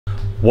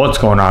What's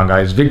going on,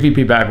 guys? Vic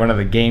VP back with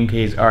another Game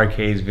Case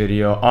Arcades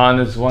video. On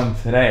this one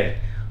today,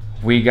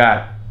 we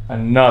got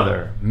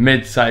another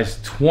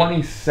mid-sized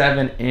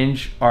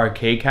 27-inch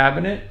arcade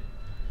cabinet,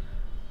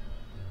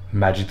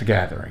 Magic the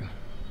Gathering.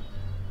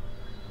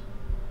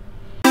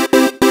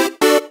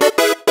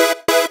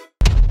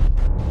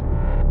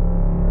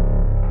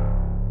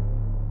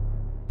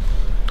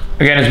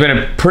 Again, it's been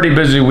a pretty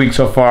busy week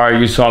so far.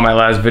 You saw my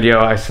last video.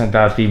 I sent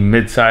out the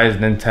mid-sized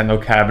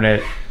Nintendo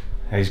cabinet.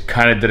 I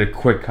kind of did a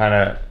quick kind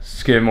of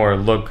skim or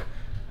look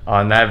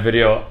on that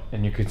video,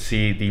 and you could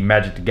see the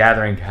Magic the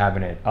Gathering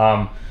cabinet.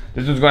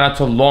 This was going out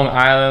to Long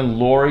Island,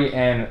 Lori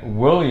and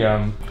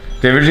William.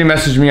 They originally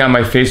messaged me on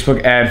my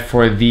Facebook ad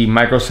for the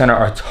Micro Center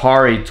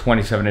Atari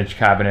 27-inch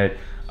cabinet.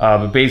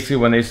 But basically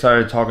when they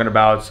started talking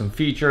about some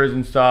features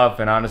and stuff,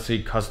 and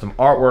honestly custom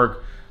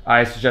artwork,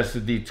 I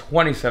suggested the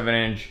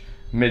 27-inch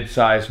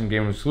mid-size from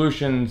Game Room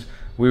Solutions.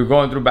 We were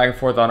going through back and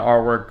forth on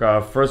artwork.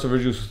 First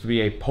originally was supposed to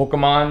be a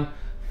Pokemon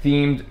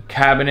themed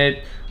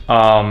cabinet,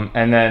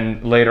 and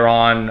then later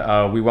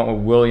on we went with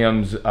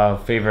William's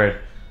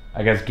favorite,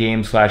 I guess,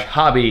 game slash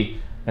hobby,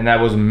 and that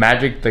was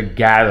Magic the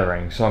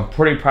Gathering. So I'm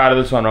pretty proud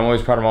of this one. I'm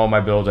always proud of all my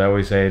builds. I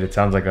always say it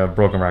sounds like a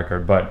broken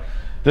record, but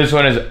this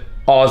one is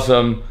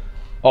awesome.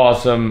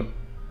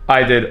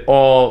 I did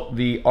all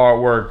the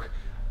artwork.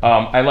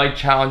 I like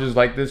challenges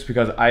like this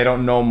because I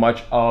don't know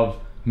much of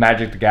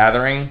Magic the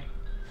Gathering,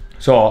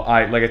 so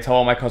I tell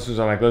all my customers,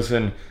 I'm like,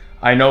 listen,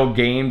 I know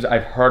games,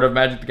 I've heard of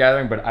Magic the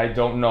Gathering, but I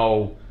don't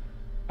know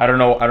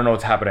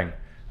what's happening.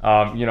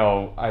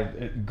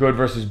 Good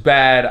versus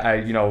bad,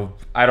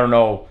 I don't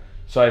know.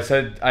 So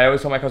I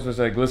always tell my customers,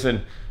 like,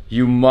 listen,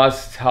 you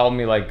must tell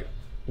me like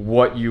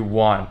what you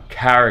want.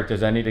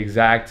 Characters, I need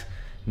exact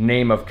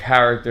name of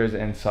characters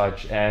and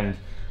such. And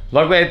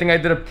luckily, I think I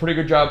did a pretty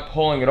good job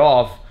pulling it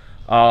off.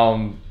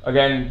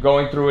 Again,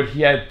 going through it,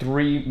 he had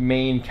 3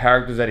 main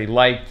characters that he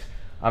liked.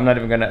 I'm not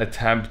even going to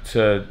attempt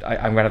to,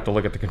 I'm going to have to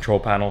look at the control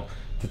panel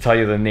to tell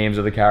you the names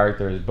of the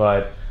characters,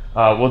 but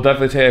we'll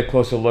definitely take a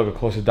closer look, a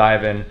closer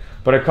dive in.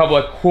 But a couple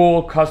of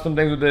cool custom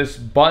things with this.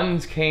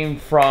 Buttons came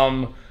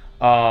from,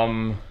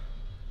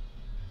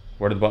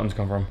 where did the buttons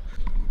come from?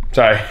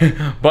 Sorry.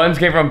 Buttons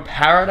came from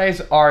Paradise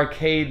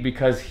Arcade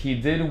because he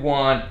did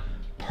want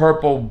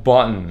purple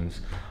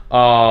buttons.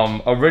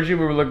 Originally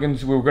we were going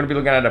to be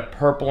looking at a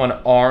purple and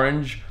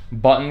orange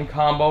button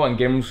combo, and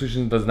Game Room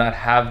Solutions does not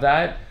have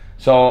that.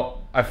 So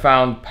I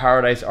found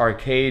Paradise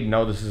Arcade.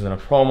 No, this isn't a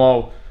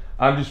promo.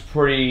 I'm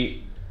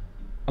pretty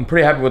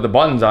happy with the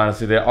buttons,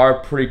 honestly. They are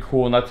pretty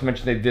cool, not to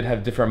mention they did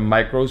have different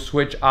micro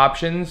switch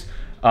options,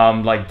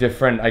 like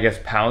different, I guess,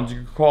 pounds you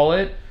could call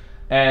it.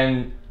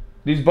 And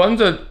these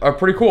buttons are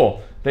pretty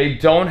cool. They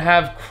don't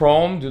have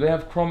chrome. Do they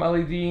have chrome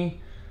LED?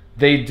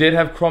 They did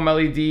have chrome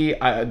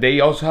LED. They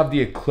also have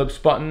the Eclipse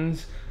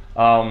buttons,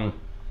 but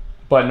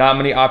not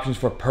many options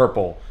for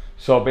purple.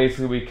 So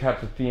basically we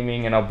kept the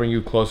theming, and I'll bring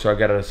you closer. I'll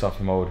get out of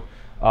selfie mode.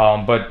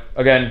 But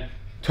again,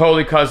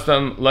 totally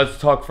custom. Let's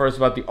talk first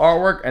about the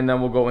artwork, and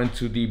then we'll go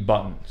into the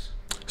buttons.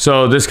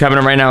 So this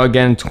cabinet right now,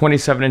 again,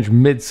 27-inch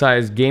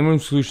mid-size Game Room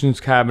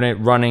Solutions cabinet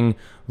running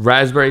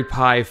Raspberry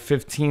Pi,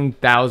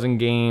 15,000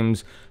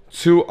 games,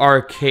 2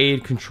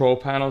 arcade control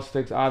panel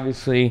sticks,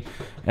 obviously,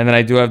 and then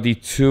I do have the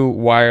 2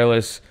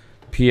 wireless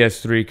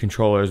PS3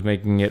 controllers,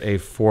 making it a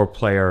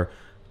 4-player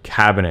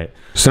cabinet.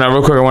 So now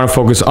real quick, I want to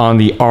focus on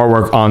the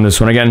artwork on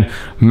this one. Again,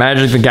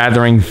 Magic the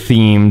Gathering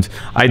themed.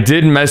 I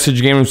did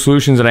message Game Room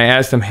Solutions and I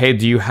asked him, hey,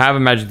 do you have a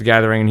Magic the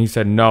Gathering? And he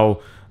said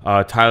no.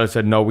 Tyler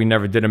said no, we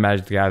never did a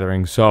Magic the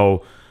Gathering.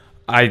 So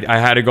I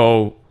had to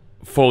go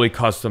fully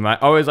custom. I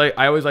always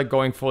like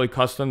going fully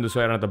custom, this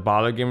way I don't have to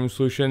bother Game Room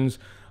Solutions.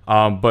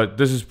 But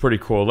this is pretty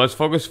cool. Let's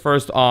focus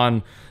first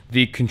on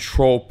the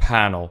control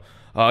panel.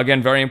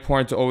 Again, very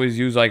important to always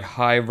use like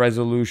high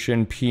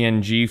resolution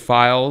PNG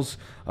files,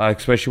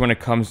 especially when it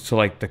comes to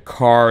like the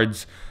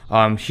cards.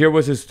 Here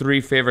was his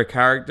 3 favorite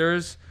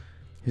characters.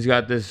 He's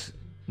got this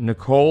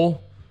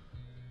Nicole,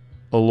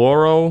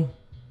 Aloro,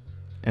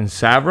 and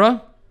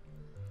Savra.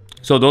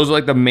 So those are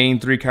like the main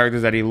 3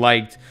 characters that he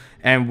liked.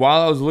 And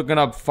while I was looking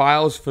up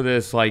files for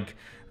this, like,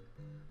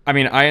 I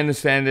mean, I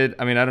understand it.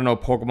 I mean, I don't know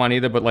Pokemon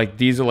either, but like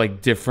these are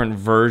like different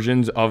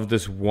versions of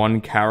this one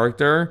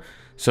character.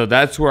 So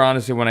that's where,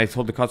 honestly, when I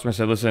told the customer, I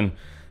said, listen,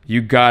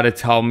 you got to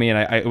tell me.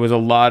 And it was a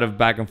lot of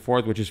back and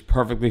forth, which is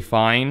perfectly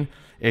fine.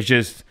 It's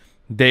just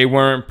they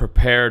weren't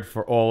prepared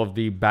for all of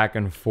the back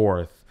and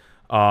forth.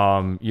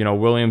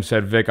 William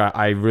said, Vic,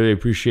 I really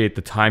appreciate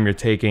the time you're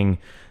taking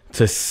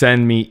to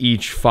send me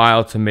each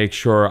file to make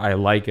sure I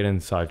like it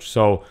and such.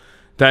 So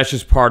that's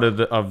just part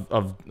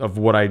of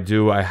what I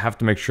do. I have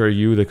to make sure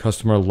you, the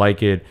customer,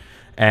 like it.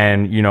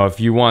 And, if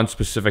you want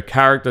specific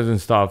characters and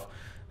stuff,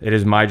 it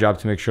is my job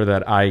to make sure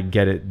that I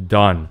get it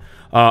done.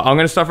 I'm going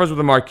to start first with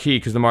the marquee,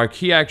 because the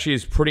marquee actually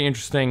is pretty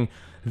interesting.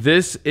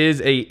 This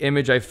is a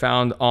image I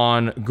found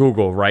on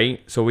Google, right?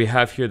 So we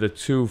have here the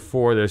 2,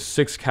 4, there's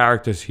 6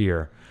 characters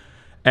here.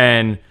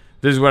 And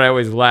this is what I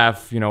always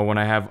laugh, when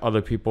I have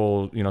other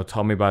people,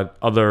 tell me about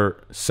other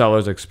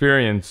sellers'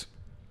 experience.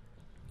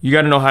 You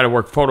got to know how to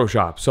work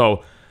Photoshop.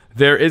 So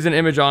There is an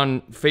image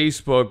on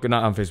Facebook,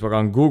 not on Facebook,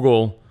 on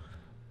Google.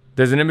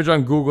 There's an image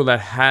on Google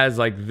that has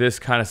like this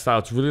kind of style.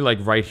 It's really like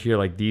right here,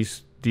 like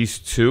these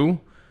two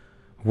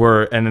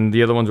were, and then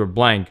the other ones were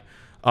blank.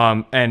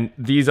 And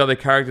these other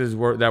characters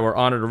that were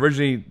on it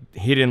originally,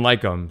 he didn't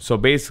like them. So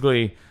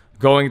basically,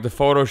 going to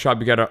Photoshop,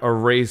 you got to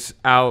erase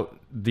out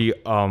the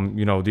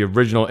you know, the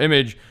original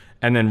image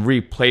and then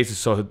replace it.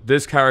 So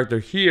this character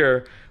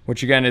here,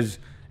 which again is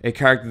a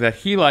character that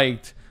he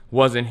liked,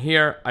 wasn't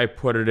here. I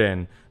put it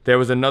in. There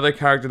was another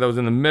character that was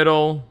in the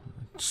middle,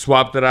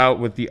 swapped it out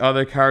with the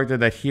other character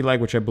that he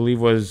liked, which I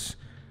believe was,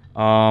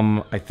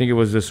 I think it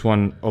was this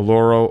one,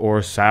 Oloro or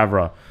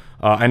Savra.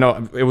 I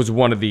know it was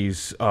one of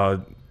these.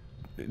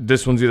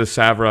 This one's either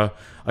Savra.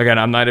 Again,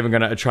 I'm not even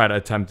going to try to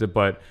attempt it,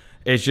 but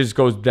it just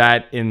goes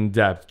that in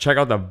depth. Check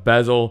out the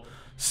bezel.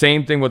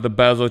 Same thing with the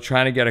bezel,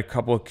 trying to get a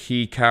couple of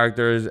key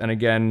characters. And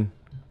again,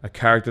 a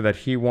character that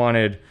he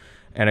wanted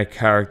and a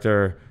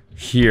character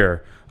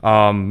here.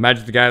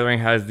 Magic the Gathering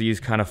has these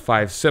kind of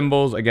 5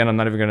 symbols. Again, I'm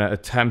not even going to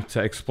attempt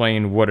to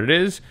explain what it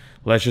is.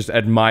 Let's just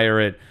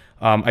admire it.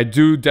 I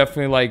do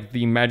definitely like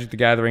the Magic the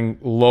Gathering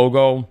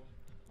logo.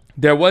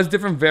 There was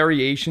different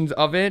variations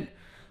of it.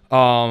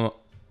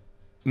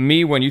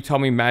 Me, when you tell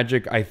me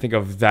Magic, I think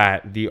of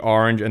that, the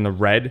orange and the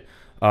red.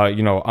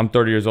 You know, I'm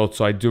 30 years old,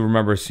 so I do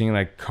remember seeing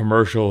like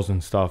commercials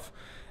and stuff.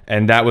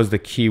 And that was the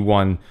key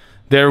one.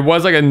 There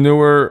was like a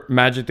newer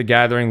Magic the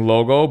Gathering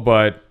logo,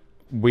 but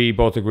we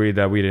both agreed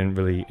that we didn't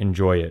really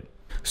enjoy it.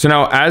 So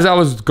now, as I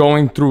was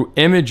going through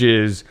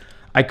images,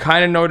 I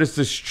kind of noticed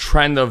this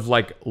trend of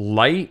like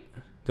light.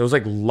 There was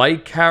like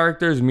light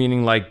characters,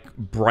 meaning like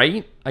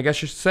bright, I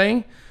guess you should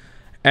say.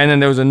 And then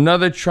there was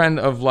another trend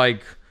of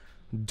like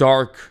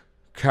dark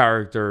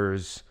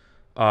characters.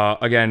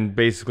 Again,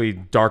 basically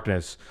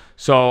darkness.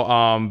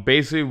 So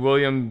basically,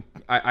 William,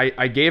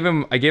 I gave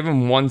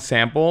him one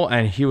sample,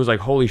 and he was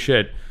like, "Holy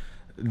shit,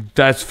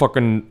 that's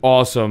fucking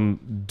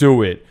awesome!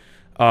 Do it."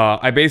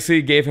 I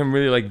basically gave him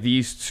really like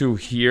these two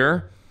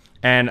here.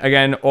 And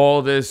again,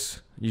 all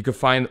this, you can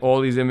find all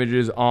these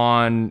images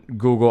on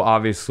Google,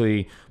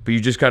 obviously, but you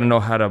just got to know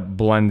how to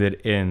blend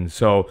it in.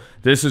 So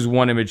this is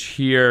one image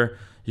here.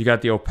 You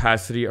got the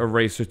opacity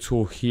eraser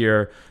tool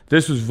here.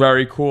 This was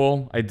very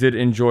cool. I did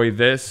enjoy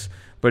this,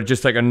 but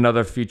just like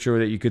another feature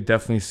that you could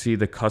definitely see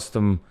the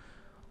custom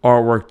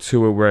artwork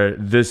to it, where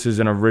this is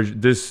an original,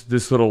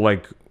 this little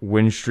like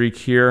wind streak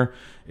here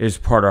is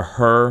part of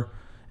her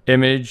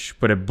image,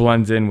 but it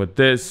blends in with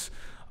this.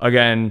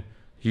 Again,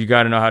 you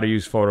got to know how to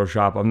use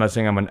Photoshop. I'm not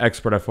saying I'm an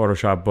expert at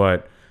Photoshop,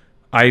 but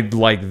I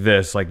like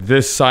this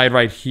side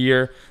right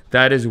here.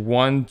 That is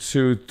 1,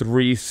 2,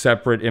 3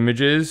 separate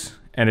images,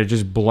 and it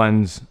just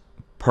blends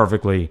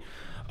perfectly.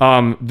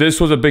 This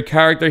was a big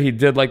character. He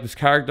did like this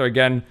character.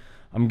 Again,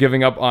 I'm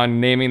giving up on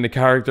naming the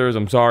characters.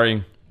 I'm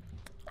sorry.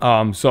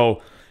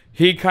 So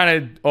he kind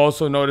of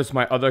also noticed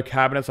my other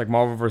cabinets, like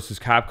Marvel vs.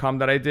 Capcom,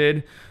 that I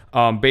did.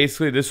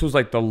 Basically, this was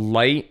like the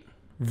light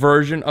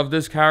version of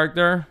this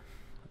character.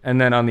 And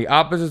then on the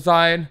opposite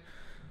side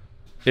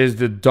is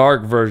the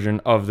dark version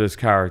of this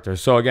character.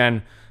 So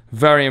again,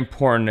 very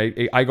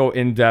important. I go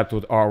in depth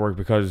with artwork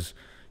because,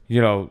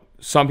 you know,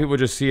 some people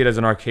just see it as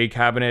an arcade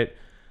cabinet.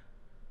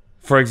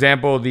 For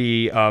example,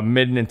 the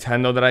mid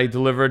Nintendo that I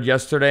delivered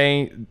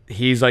yesterday,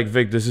 he's like,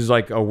 "Vic, this is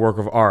like a work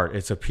of art.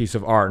 It's a piece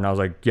of art." And I was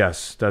like,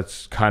 yes,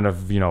 that's kind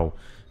of, you know,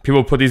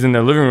 people put these in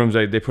their living rooms.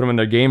 They put them in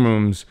their game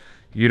rooms.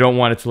 You don't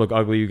want it to look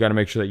ugly. You got to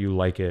make sure that you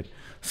like it.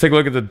 Let's take a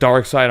look at the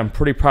dark side. I'm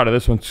pretty proud of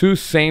this one too.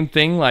 Same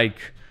thing,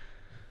 like,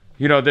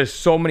 you know, there's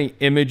so many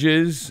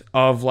images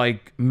of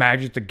like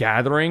Magic the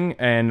Gathering,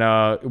 and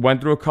went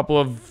through a couple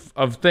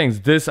of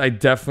things. This, I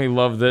definitely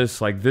love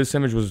this. Like, this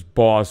image was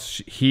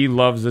boss. He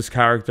loves this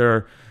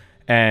character,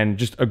 and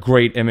just a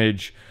great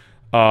image.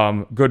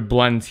 Good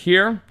blends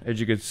here, as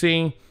you can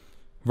see.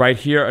 Right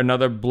here,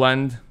 another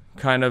blend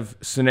kind of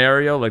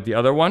scenario like the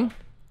other one.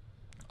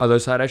 Other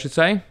side, I should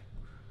say.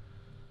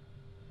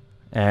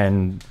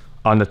 And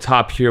on the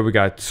top here, we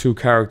got 2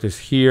 characters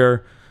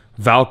here.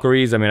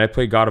 Valkyries. I mean, I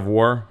played God of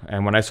War,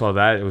 and when I saw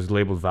that, it was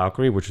labeled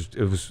Valkyrie, which is,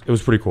 it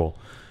was pretty cool.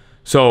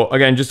 So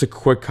again, just a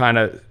quick kind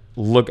of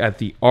look at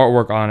the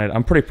artwork on it.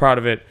 I'm pretty proud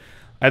of it.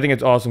 I think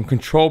it's awesome.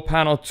 Control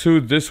panel too.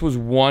 This was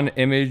one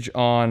image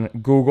on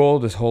Google,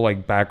 this whole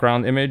like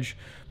background image.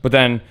 But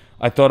then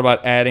I thought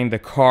about adding the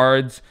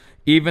cards.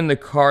 Even the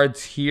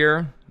cards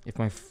here, if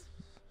my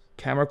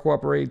camera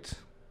cooperates.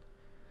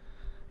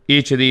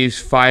 Each of these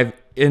 5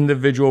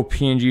 individual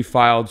PNG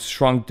files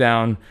shrunk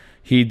down.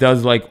 He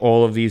does like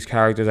all of these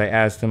characters. I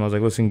asked him, I was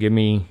like, listen, give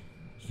me,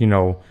 you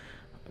know,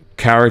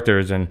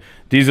 characters. And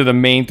these are the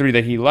main 3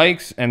 that he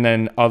likes, and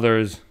then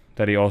others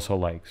that he also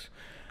likes.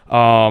 Take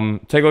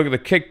a look at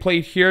the kick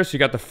plate here. So you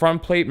got the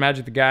front plate,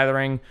 Magic the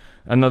Gathering,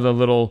 another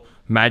little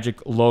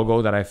Magic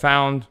logo that I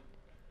found.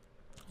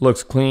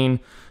 Looks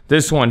clean.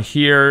 This one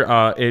here,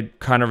 it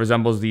kind of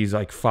resembles these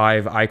like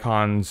 5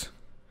 icons.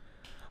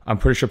 I'm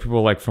pretty sure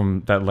people like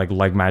from that like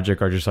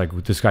Magic are just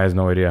like, this guy has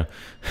no idea.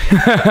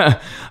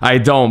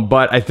 I don't,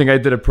 but I think I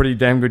did a pretty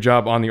damn good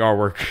job on the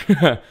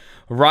artwork.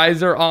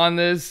 Riser on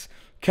this,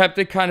 kept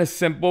it kind of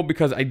simple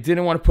because I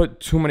didn't want to put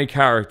too many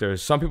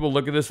characters. Some people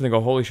look at this and they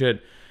go, holy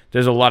shit,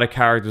 there's a lot of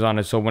characters on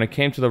it. So when it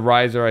came to the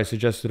riser, I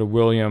suggested to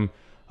William,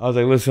 I was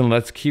like, listen,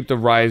 let's keep the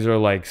riser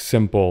like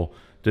simple.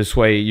 This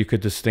way you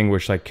could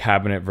distinguish like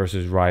cabinet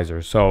versus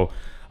riser. So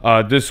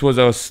this was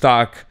a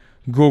stock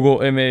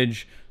Google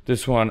image.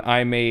 This one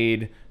I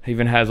made. It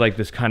even has like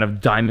this kind of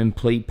diamond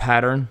plate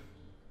pattern.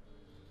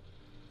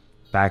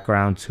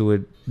 Background to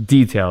it.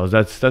 Details.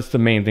 That's the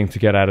main thing to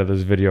get out of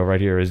this video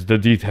right here is the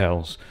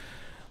details.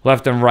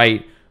 Left and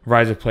right,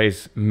 riser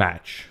plates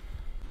match.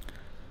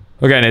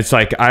 Again, it's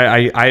like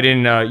I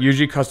didn't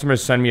usually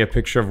customers send me a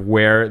picture of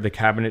where the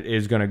cabinet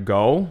is gonna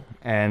go,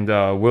 and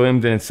William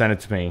didn't send it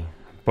to me,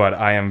 but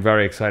I am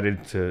very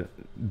excited to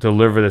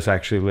deliver this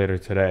actually later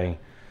today,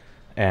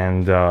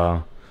 and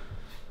I'm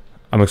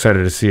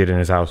excited to see it in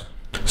his house.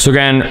 So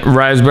again,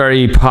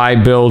 Raspberry Pi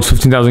build,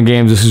 15,000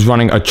 games. This is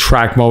running a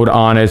track mode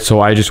on it, so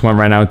I just went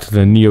right now to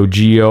the Neo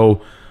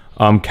Geo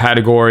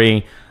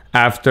category.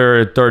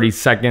 After 30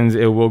 seconds,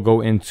 it will go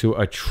into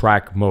a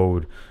track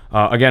mode.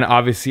 Again,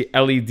 obviously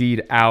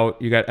LED'd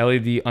out. You got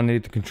LED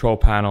underneath the control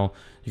panel.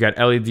 You got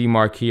LED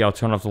marquee. I'll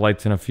turn off the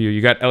lights in a few. You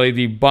got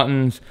LED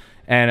buttons,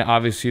 and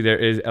obviously there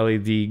is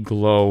LED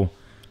glow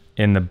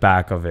in the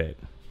back of it.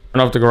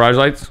 Turn off the garage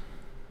lights.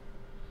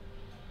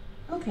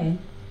 Okay.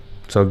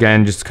 So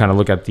again, just kind of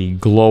look at the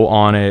glow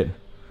on it.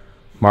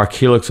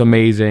 Marquee looks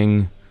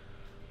amazing.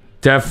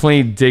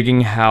 Definitely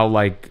digging how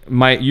like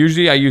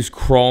usually I use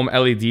chrome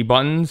LED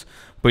buttons,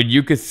 but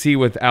you could see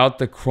without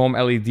the chrome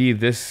LED,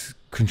 this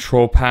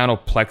control panel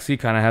plexi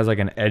kind of has like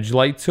an edge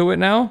light to it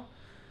now.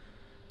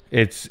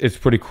 It's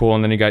pretty cool.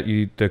 And then you got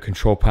the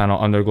control panel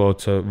underglow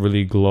to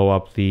really glow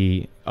up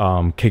the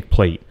kick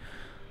plate.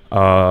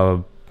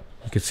 You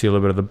can see a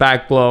little bit of the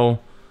back glow.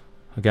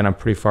 Again, I'm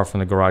pretty far from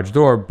the garage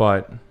door,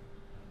 but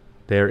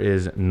there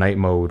is night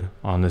mode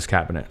on this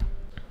cabinet.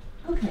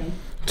 Okay.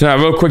 So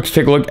now real quick to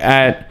take a look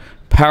at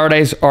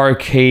Paradise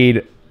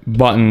Arcade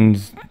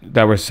buttons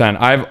that were sent.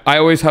 I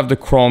always have the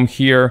chrome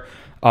here.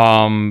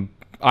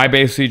 I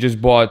basically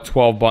just bought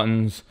 12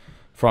 buttons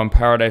from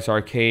Paradise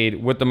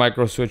Arcade with the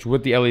micro switch,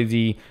 with the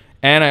LED,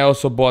 and I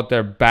also bought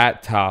their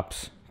bat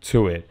tops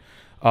to it.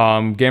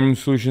 Game Room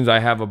Solutions, I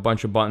have a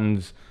bunch of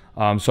buttons.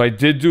 So I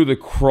did do the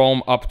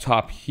chrome up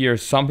top here.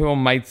 Some people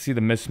might see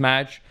the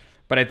mismatch,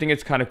 but I think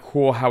it's kind of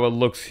cool how it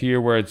looks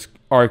here where it's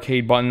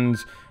arcade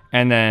buttons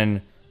and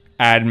then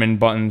admin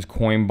buttons,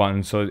 coin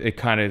buttons. So it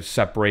kind of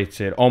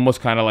separates it,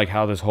 almost kind of like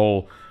how this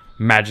whole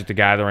Magic the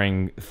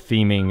Gathering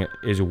theming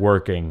is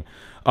working.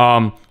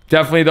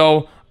 Definitely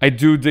though, I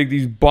do dig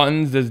these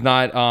buttons. There's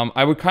not,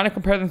 I would kind of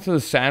compare them to the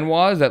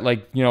Sanwas that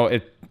like, you know,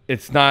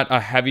 it's not a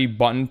heavy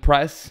button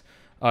press.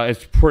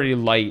 It's pretty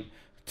light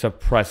to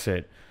press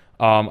it.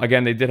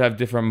 Again, they did have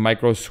different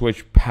micro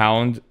switch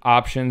pound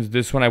options.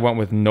 This one I went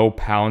with no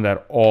pound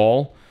at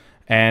all,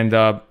 and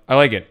I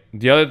like it.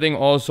 The other thing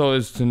also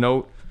is to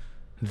note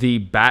the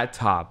bat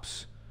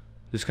tops.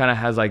 This kind of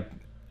has like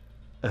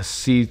a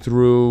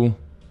see-through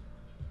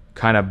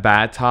kind of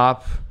bat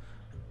top,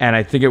 and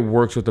I think it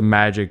works with the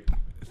Magic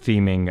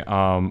theming.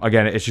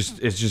 Again, it's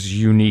just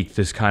unique.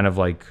 This kind of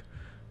like,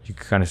 you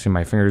can kind of see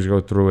my fingers go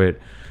through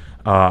it.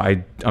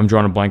 I'm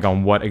drawing a blank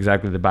on what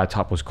exactly the bat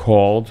top was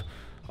called.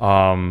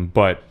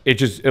 But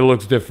it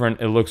looks different.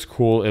 It looks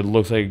cool. It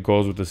looks like it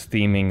goes with this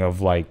theming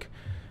of like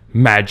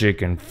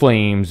magic and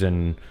flames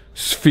and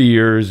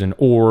spheres and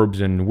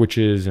orbs and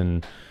witches,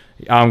 and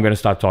I'm gonna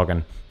stop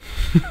talking.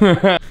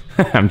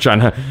 I'm trying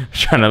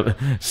to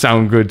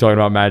sound good talking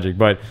about magic,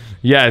 but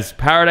yes,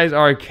 Paradise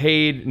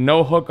Arcade,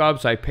 no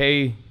hookups. I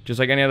pay just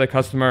like any other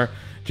customer.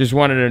 Just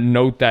wanted to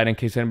note that in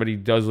case anybody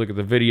does look at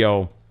the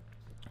video,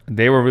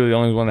 they were really the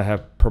only one that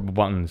have purple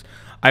buttons.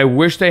 I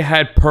wish they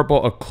had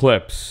purple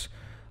Eclipse.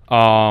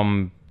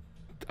 I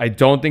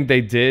don't think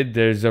they did.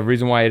 There's a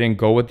reason why I didn't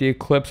go with the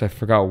Eclipse. I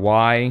forgot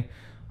why.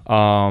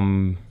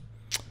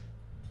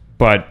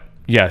 But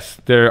yes,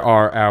 there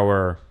are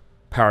our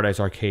Paradise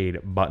Arcade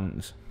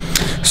buttons.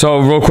 So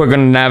real quick,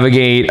 gonna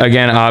navigate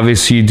again.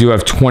 Obviously, you do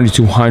have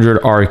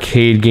 2,200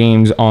 arcade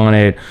games on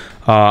it.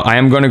 I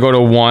am gonna go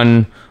to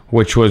one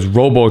which was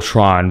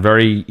Robotron.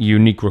 Very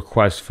unique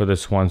request for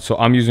this one. So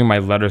I'm using my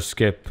letter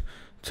skip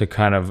to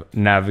kind of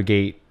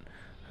navigate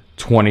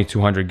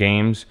 2,200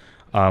 games.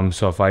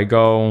 So if I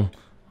go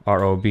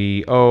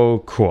ROBO,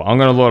 cool. I'm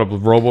gonna load up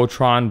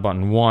Robotron,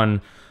 button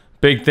 1.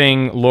 Big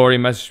thing, Lori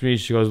messaged me.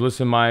 She goes,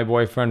 listen, my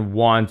boyfriend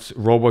wants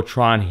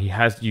Robotron.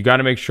 You got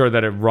to make sure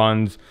that it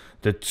runs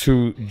the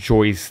 2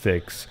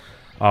 joysticks.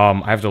 I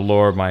have to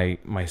lower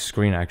my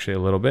screen actually a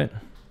little bit,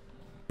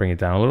 bring it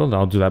down a little.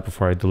 I'll do that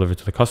before I deliver it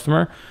to the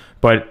customer.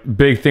 But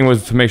big thing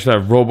was to make sure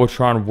that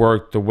Robotron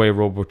worked the way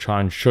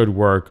Robotron should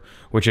work,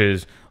 which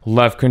is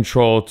left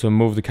control to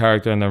move the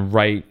character and then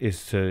right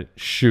is to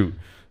shoot.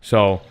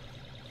 So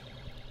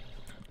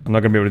I'm not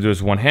gonna be able to do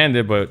this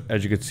one-handed, but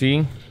as you can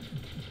see,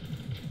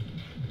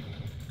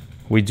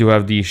 we do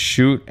have the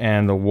shoot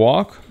and the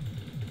walk.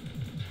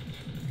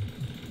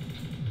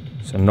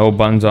 So no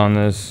buttons on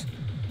this.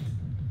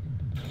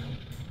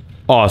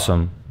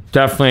 Awesome.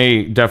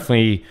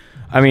 Definitely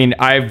I mean,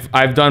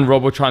 I've done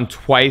Robotron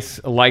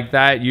twice like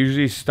that.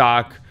 Usually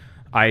stock,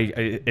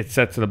 it's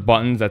set to the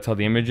buttons. That's how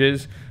the image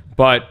is.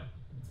 But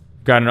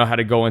gotta know how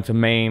to go into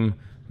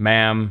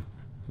MAM,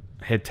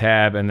 hit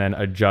tab, and then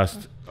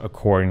adjust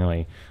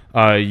accordingly.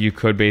 You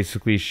could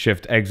basically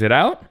shift exit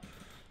out,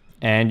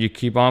 and you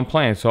keep on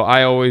playing. So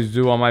I always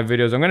do on my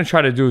videos. I'm gonna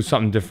try to do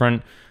something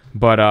different,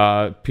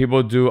 but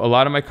people do. A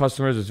lot of my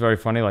customers, it's very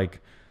funny. Like,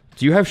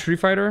 do you have Street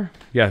Fighter?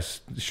 Yes,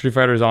 Street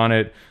Fighter is on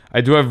it. I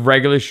do have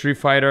regular Street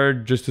Fighter.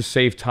 Just to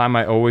save time,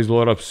 I always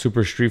load up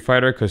Super Street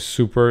Fighter because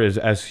Super is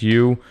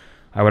SU.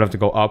 I would have to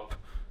go up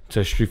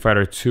to Street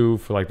Fighter 2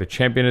 for like the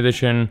Champion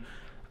Edition.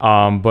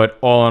 But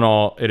all in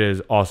all, it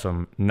is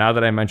awesome. Now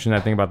that I mentioned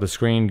that thing about the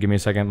screen, give me a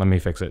second, let me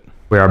fix it.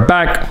 We are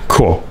back.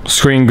 Cool.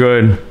 Screen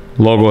good,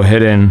 logo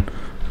hidden.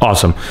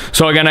 Awesome.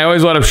 So again, I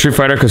always load up Street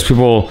Fighter because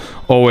people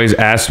always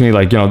ask me,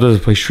 like, you know, does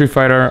it play Street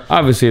Fighter?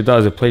 Obviously it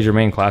does. It plays your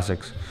main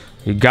classics.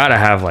 You gotta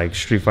have like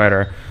Street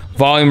Fighter.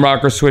 Volume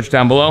rocker switch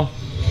down below.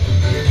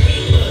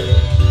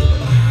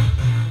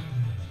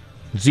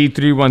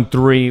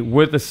 Z313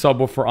 with the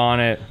subwoofer on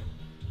it.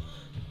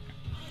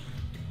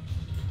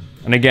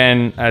 And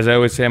again, as I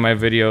always say in my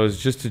videos,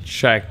 just to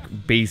check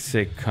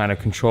basic kind of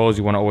controls,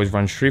 you want to always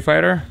run Street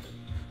Fighter.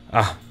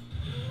 All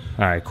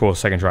right, cool,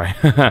 second try.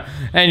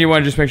 And you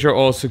want to just make sure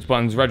all 6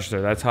 buttons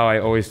register. That's how I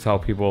always tell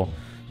people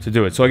to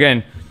do it. So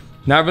again,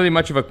 not really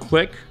much of a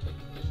click.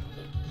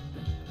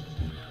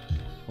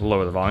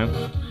 Lower the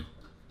volume.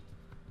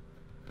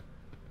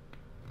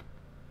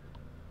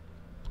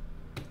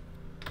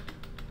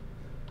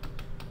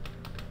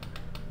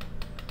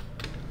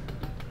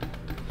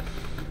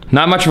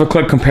 Not much of a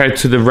click compared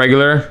to the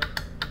regular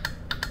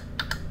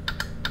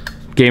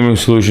Game Room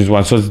Solutions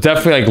one. So it's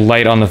definitely like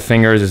light on the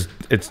fingers.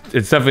 It's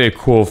definitely a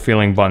cool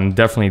feeling button.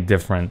 Definitely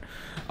different.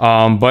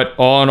 But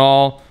all in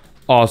all,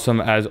 awesome.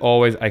 As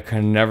always, I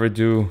can never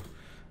do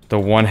the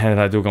one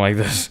hand I do like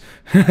this.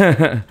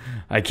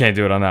 I can't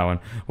do it on that one.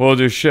 We'll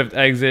do shift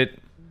exit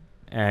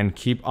and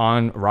keep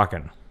on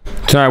rocking.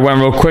 So I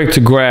went real quick to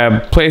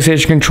grab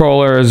PlayStation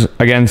controllers.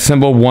 Again,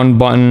 simple one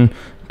button.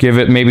 Give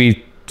it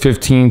maybe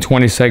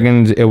 15-20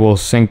 seconds, it will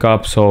sync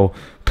up. So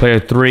player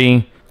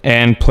 3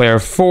 and player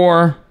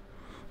 4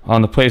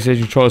 on the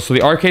PlayStation controller. So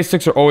the arcade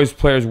sticks are always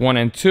players 1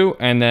 and 2,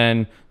 and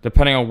then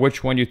depending on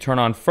which one you turn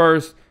on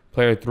first,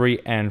 player 3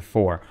 and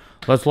 4.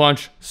 Let's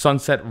launch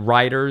Sunset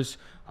Riders.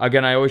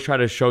 Again, I always try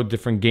to show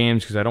different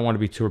games because I don't want to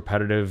be too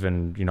repetitive,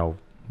 and you know,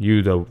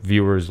 you the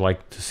viewers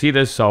like to see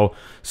this. So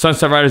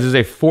Sunset Riders is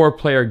a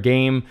 4-player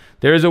game.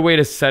 There is a way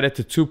to set it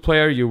to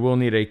 2-player. You will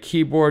need a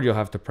keyboard. You'll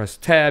have to press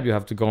tab. You'll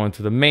have to go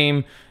into the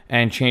MAME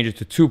and change it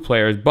to 2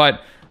 players.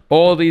 But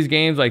all these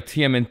games like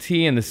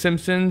TMNT and The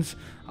Simpsons,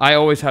 I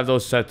always have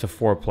those set to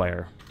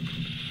 4-player.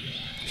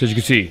 So as you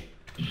can see,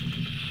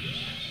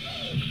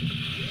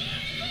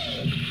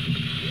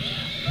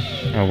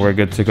 and we're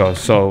good to go.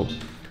 So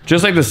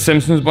just like The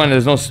Simpsons button,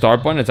 there's no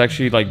start button. It's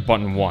actually like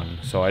button 1.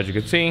 So as you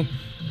can see,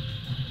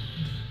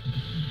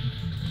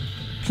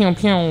 pew,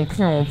 pew,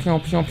 pew, pew,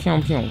 pew,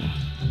 pew, pew,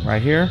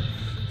 right here.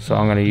 So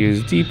I'm gonna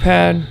use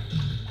D-pad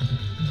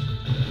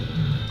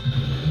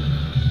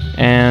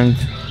and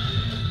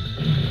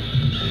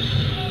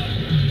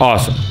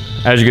awesome.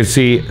 As you can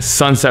see,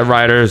 Sunset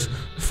Riders,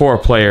 4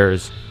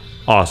 players,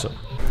 awesome.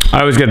 I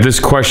always get this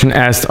question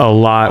asked a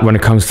lot when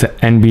it comes to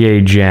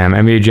NBA Jam.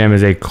 NBA Jam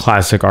is a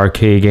classic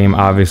arcade game,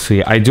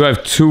 obviously. I do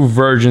have 2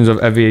 versions of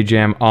NBA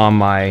Jam on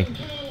my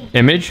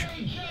image,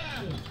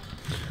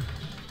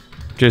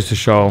 just to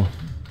show.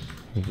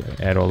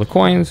 Add all the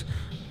coins.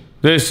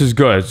 This is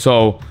good.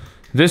 So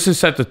this is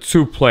set to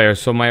 2-player.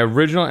 So my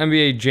original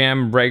NBA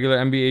Jam, regular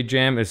NBA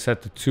Jam, is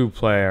set to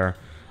 2-player.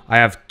 I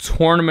have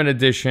Tournament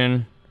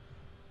Edition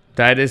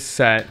that is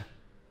set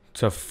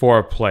to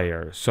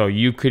 4-player. So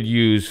you could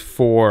use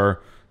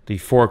the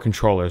 4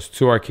 controllers,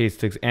 2 arcade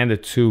sticks and the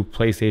 2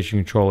 PlayStation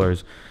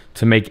controllers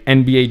to make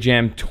NBA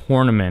Jam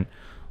Tournament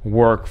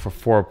work for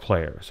 4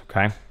 players,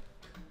 okay?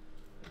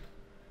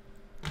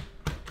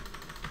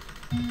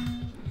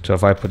 So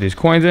if I put these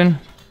coins in,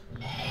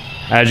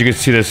 as you can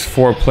see, there's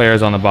 4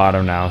 players on the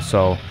bottom now.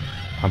 So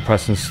I'm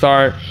pressing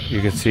start.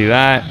 You can see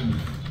that.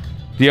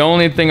 The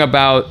only thing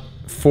about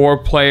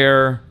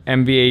 4-player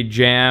NBA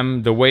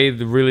Jam, the way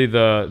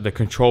the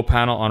control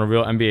panel on a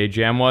real NBA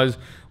Jam was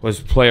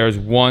players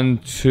 1,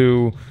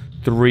 2,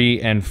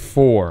 3, and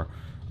 4.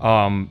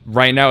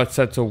 Right now it's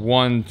set to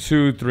 1,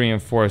 2, 3,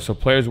 and 4. So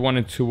players 1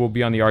 and 2 will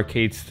be on the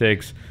arcade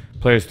sticks.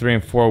 Players 3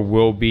 and 4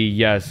 will be,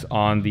 yes,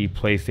 on the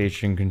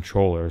PlayStation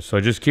controllers. So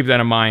just keep that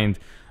in mind.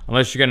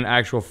 Unless you get an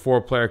actual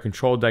 4-player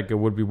control deck, it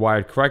would be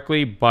wired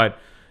correctly. But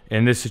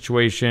in this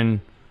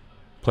situation,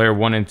 player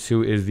 1 and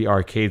 2 is the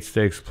arcade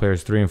sticks.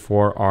 Players 3 and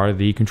 4 are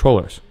the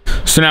controllers.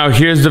 So now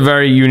here's the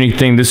very unique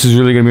thing. This is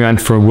really going to be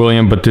meant for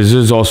William, but this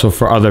is also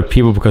for other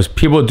people because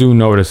people do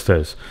notice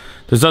this.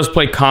 This does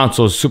play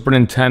consoles, Super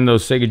Nintendo,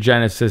 Sega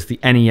Genesis, the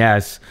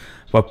NES.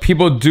 But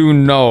people do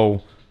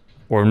know,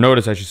 or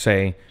notice I should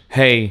say,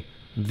 hey,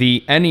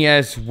 the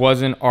NES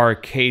wasn't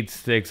arcade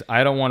sticks.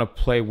 I don't want to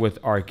play with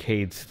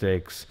arcade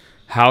sticks.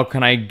 how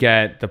can I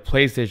get the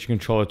PlayStation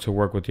controller to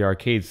work with the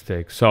arcade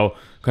stick? So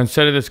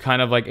consider this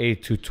kind of like a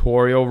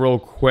tutorial real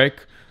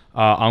quick.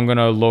 I'm going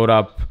to load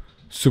up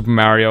Super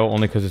Mario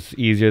only because it's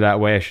easier that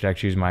way. I should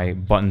actually use my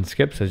button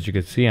skips. As you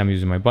can see, I'm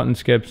using my button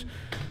skips.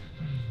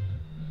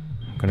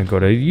 I'm going to go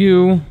to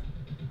U,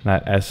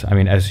 not S, I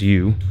mean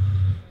SU.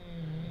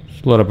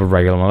 Just load up a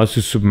regular one. Let's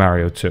do Super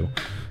Mario 2.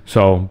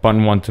 So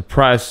button 1 to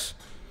press.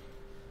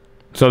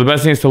 So the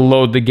best thing is to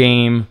load the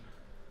game.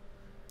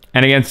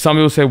 And again, some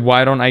people say,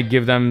 why don't I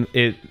give them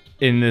it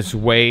in this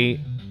way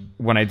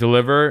when I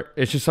deliver?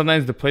 It's just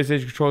sometimes the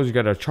PlayStation controllers, you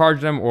got to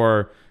charge them,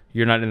 or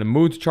you're not in the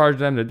mood to charge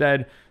them, they're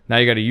dead. Now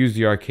you got to use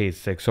the arcade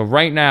stick. So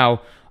right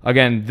now,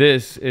 again,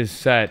 this is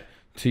set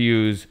to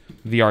use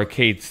the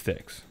arcade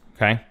sticks,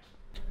 okay?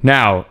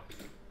 Now,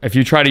 if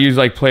you try to use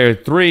like player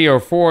 3 or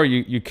 4,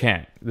 you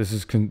can't. This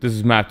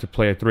is mapped to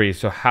player 3.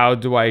 So how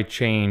do I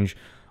change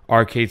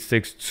arcade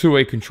sticks to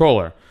a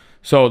controller?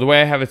 So the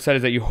way I have it set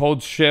is that you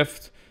hold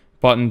shift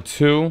button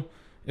 2,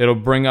 it'll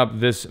bring up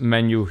this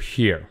menu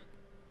here.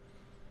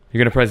 You're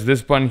going to press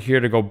this button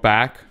here to go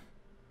back.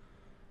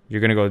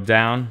 You're going to go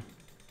down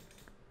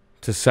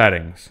to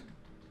settings.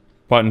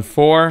 Button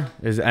 4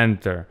 is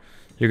enter.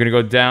 You're going to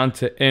go down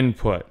to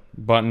input.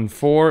 Button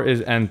 4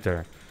 is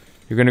enter.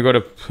 You're going to go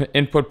to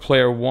input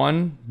player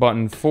 1.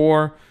 Button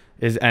 4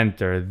 is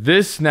enter.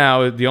 This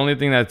now, the only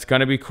thing that's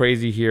going to be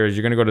crazy here is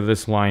you're going to go to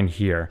this line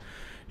here.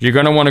 You're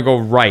going to want to go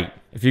right.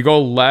 If you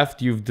go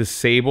left, you've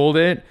disabled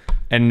it.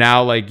 And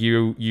now, like,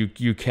 you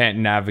can't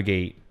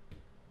navigate.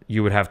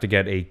 You would have to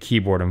get a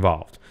keyboard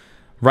involved.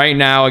 Right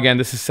now, again,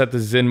 this is set to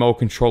Zinmo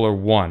controller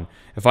 1.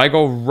 If I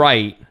go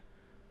right,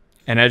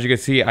 and as you can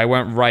see, I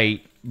went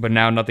right, but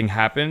now nothing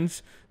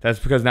happens. That's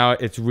because now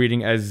it's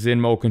reading as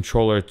Zinmo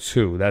controller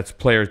 2. That's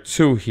player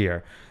 2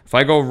 here. If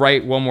I go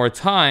right one more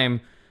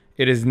time,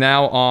 it is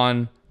now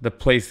on the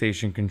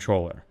PlayStation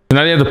controller. So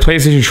now you have the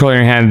PlayStation controller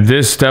in your hand.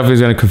 This definitely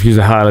is going to confuse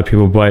the hell out of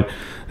people, but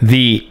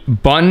the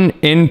button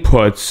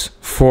inputs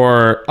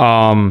for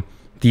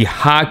the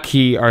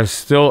hotkey are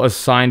still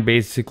assigned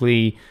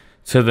basically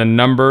to the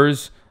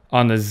numbers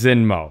on the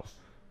Zinmo.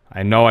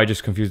 I know I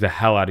just confused the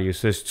hell out of you.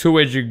 So there's two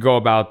ways you could go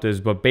about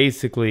this, but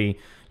basically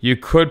you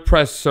could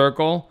press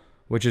circle,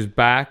 which is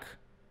back,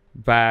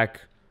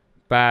 back,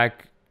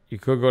 back. You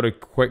could go to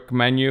quick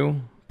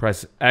menu,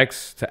 press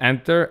X to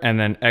enter, and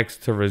then X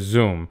to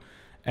resume.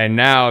 And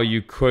now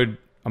you could,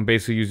 I'm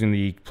basically using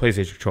the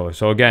PlayStation controller.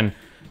 So again,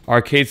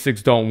 arcade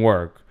sticks don't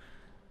work.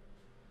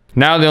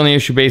 Now the only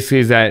issue basically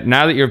is that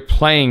now that you're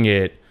playing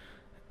it,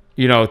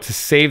 you know, to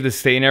save the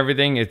state and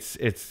everything, it's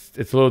a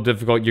little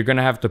difficult. You're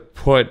gonna have to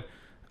put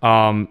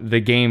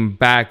the game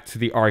back to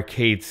the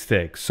arcade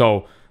stick.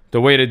 So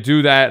the way to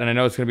do that, and I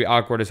know it's gonna be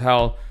awkward as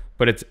hell,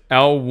 but it's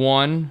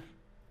L1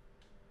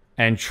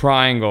 and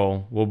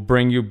triangle will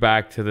bring you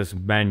back to this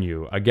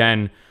menu.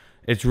 Again,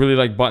 it's really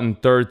like button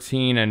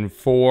 13 and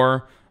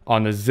 4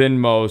 on the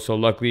Zinmo. So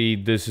luckily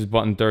this is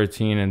button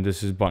 13 and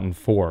this is button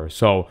 4.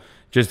 So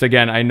just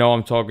again, I know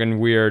I'm talking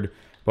weird,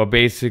 but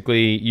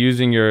basically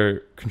using your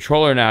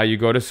controller now, you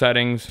go to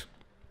settings.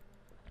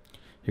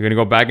 You're gonna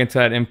go back into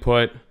that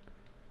input.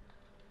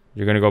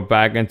 You're gonna go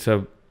back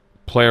into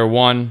player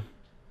 1.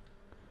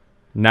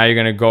 Now you're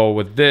gonna go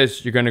with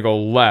this, you're gonna go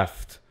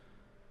left.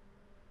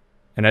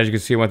 And as you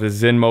can see, I went to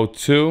Zinmo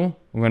 2.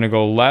 I'm gonna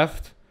go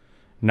left.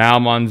 Now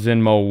I'm on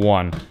Zinmo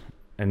 1.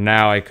 And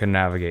now I can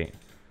navigate.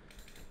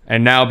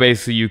 And now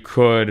basically you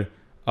could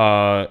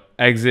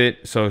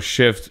exit, so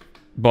shift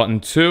button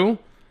 2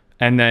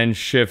 and then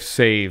shift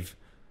save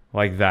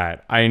like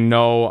that. I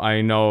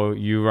know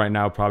you right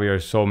now probably are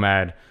so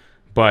mad,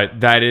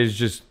 but that's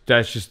just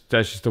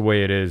the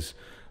way it is.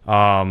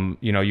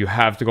 You know, you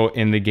have to go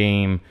in the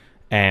game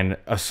and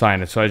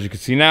assign it. So as you can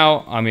see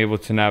now, I'm able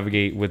to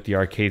navigate with the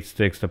arcade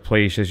sticks. The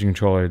PlayStation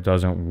controller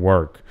doesn't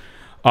work.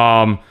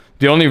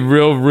 The only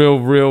real,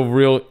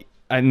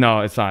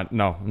 no, it's not.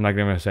 No, I'm not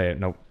gonna say it.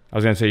 Nope. I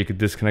was gonna say you could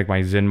disconnect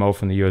my Zinmo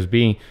from the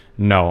USB.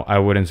 No, I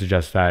wouldn't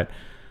suggest that.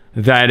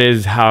 That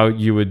is how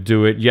you would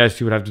do it. Yes,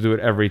 you would have to do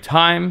it every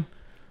time.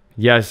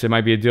 Yes, it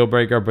might be a deal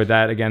breaker, but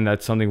that, again,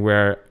 that's something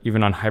where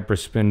even on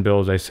hyperspin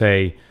builds, I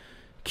say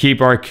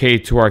keep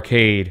arcade to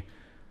arcade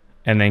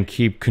and then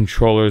keep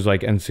controllers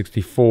like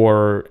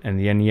N64 and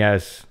the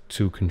NES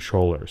to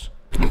controllers.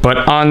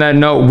 But on that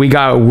note, we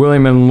got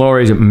William and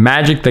Lori's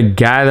Magic the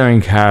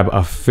Gathering cab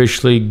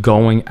officially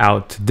going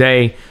out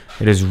today.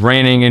 It is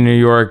raining in New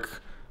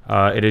York.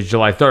 It is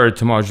July 3rd.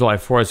 Tomorrow's July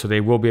 4th, so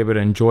they will be able to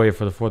enjoy it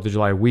for the 4th of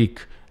July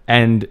week,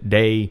 end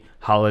day,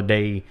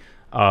 holiday.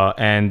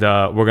 And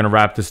we're going to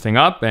wrap this thing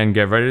up and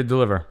get ready to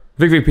deliver.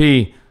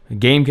 VicVP,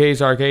 Game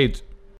Case Arcades.